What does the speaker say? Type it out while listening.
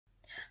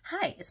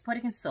Hi, it's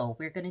Poetic and Soul.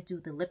 We're going to do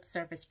the Lip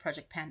Service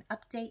Project Pan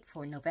update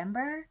for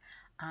November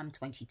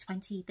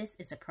 2020. This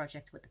is a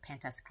project with the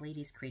Fantastic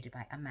Ladies created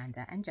by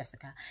Amanda and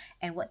Jessica.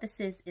 And what this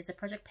is a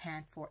project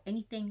pan for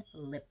anything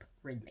lip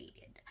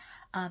related.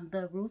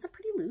 The rules are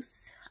pretty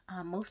loose.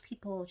 Most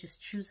people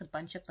just choose a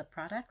bunch of lip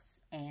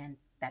products and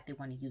that they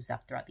want to use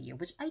up throughout the year,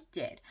 which I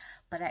did.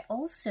 But I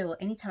also,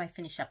 anytime I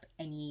finish up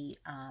any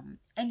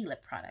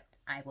lip product,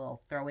 I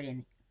will throw it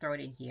in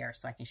here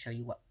so I can show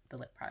you what the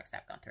lip products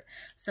I've gone through.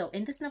 So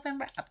in this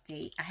November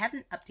update, I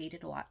haven't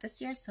updated a lot this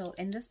year. So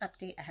in this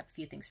update, I have a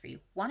few things for you.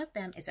 One of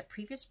them is a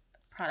previous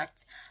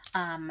product.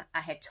 I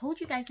had told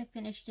you guys I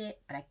finished it,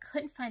 but I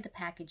couldn't find the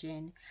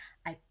packaging.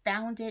 I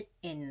found it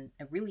in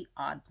a really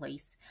odd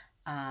place.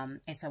 And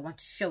so I want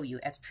to show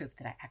you as proof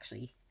that I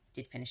actually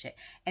did finish it.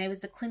 And it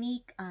was the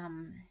Clinique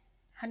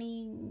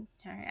Honey,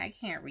 I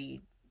can't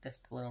read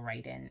this little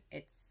write-in.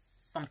 It's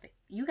something,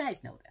 you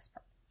guys know this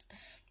product.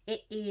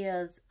 It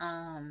is,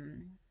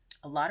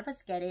 a lot of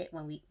us get it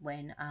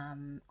when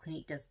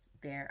Clinique does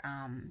their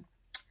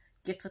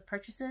gift with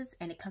purchases,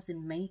 and it comes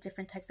in many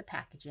different types of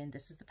packaging.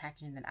 This is the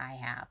packaging that I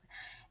have,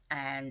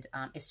 and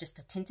it's just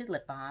a tinted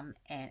lip balm,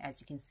 and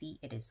as you can see,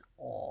 it is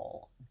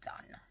all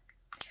done.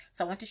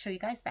 So I want to show you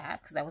guys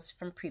that because that was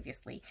from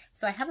previously.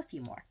 So I have a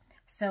few more.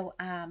 So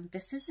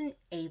this is an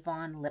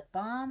Avon lip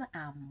balm.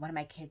 One of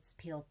my kids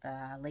peeled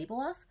the label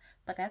off,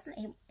 but that's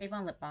an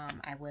Avon lip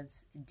balm. I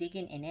was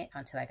digging in it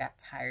until I got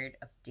tired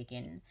of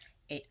digging.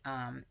 It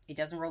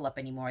doesn't roll up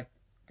anymore.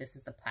 This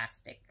is the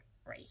plastic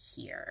right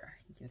here.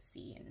 You can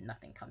see, and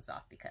nothing comes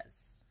off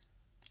because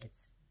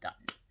it's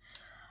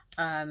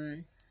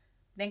done.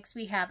 Next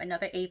we have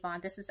another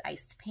Avon. This is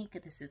Iced Pink.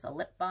 This is a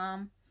lip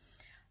balm.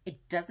 It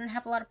doesn't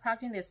have a lot of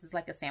product in. This is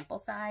like a sample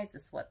size.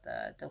 This is what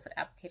the doe foot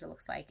applicator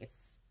looks like.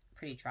 It's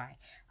pretty dry.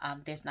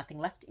 There's nothing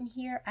left in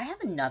here. I have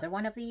another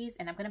one of these,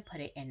 and I'm going to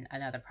put it in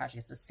another project.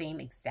 It's the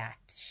same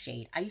exact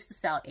shade. I used to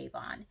sell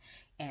Avon,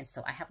 and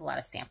so I have a lot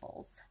of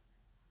samples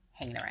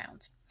hanging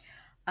around.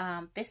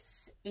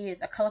 This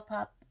is a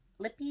ColourPop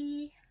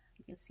Lippy.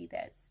 You can see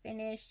that it's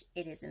finished.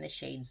 It is in the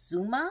shade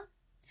Zuma.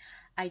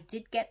 I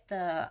did get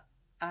the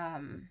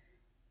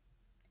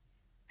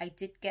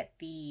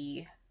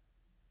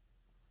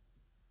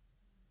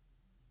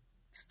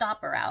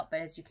stopper out,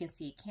 but as you can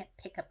see, you can't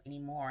pick up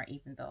anymore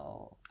even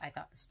though I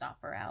got the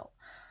stopper out.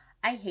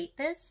 I hate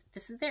this.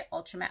 This is their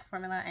ultra matte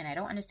formula, and I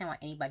don't understand why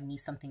anybody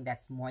needs something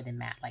that's more than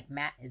matte. Like,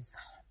 matte is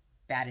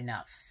bad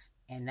enough,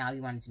 and now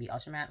you want it to be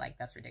ultra matte? Like,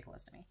 that's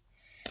ridiculous to me.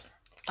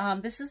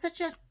 This is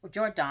such a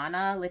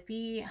Jordana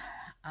lippy.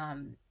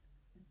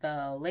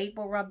 The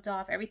label rubbed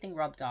off, everything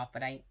rubbed off,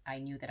 but I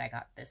knew that I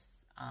got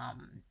this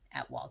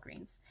at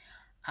Walgreens,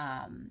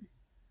 and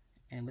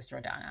it was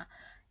Jordana.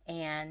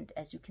 And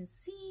as you can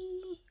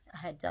see, I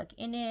had dug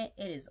in it.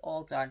 It is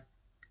all done.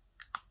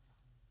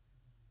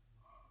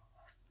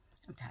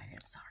 I'm tired.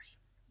 I'm sorry.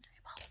 I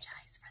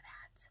apologize for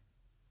that.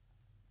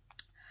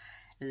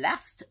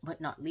 Last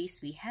but not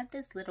least, we have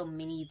this little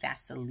mini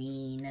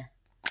Vaseline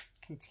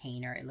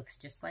container. It looks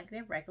just like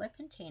the regular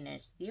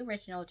containers, the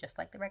original, just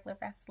like the regular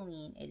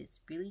Vaseline. It is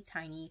really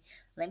tiny.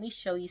 Let me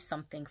show you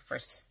something for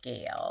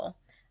scale.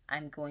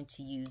 I'm going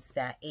to use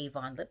that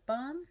Avon lip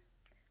balm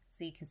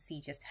so you can see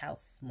just how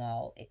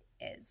small it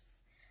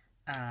is.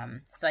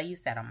 So I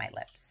use that on my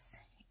lips,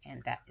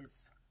 and that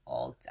is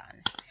all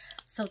done.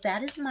 So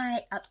that is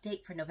my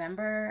update for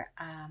November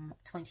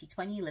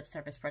 2020 Lip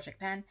Service Project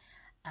Pan.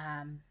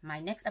 My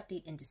next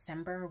update in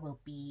December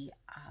will be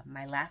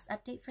my last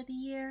update for the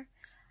year.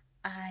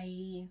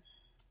 I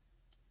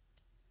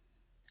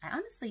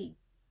honestly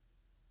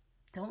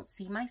don't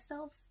see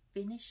myself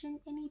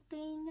finishing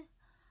anything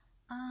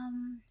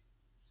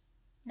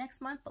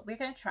next month, but we're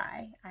gonna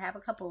try. I have a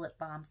couple lip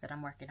balms that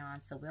I'm working on,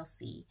 so we'll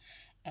see,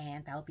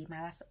 and that will be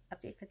my last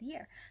update for the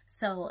year.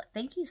 So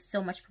thank you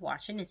so much for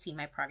watching and seeing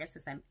my progress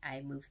as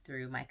I move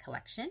through my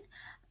collection.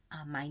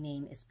 My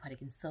name is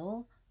Poetic and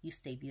Soul. You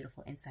stay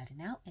beautiful inside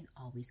and out, and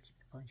always keep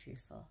the poem to your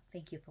soul.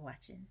 Thank you for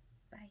watching.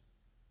 Bye.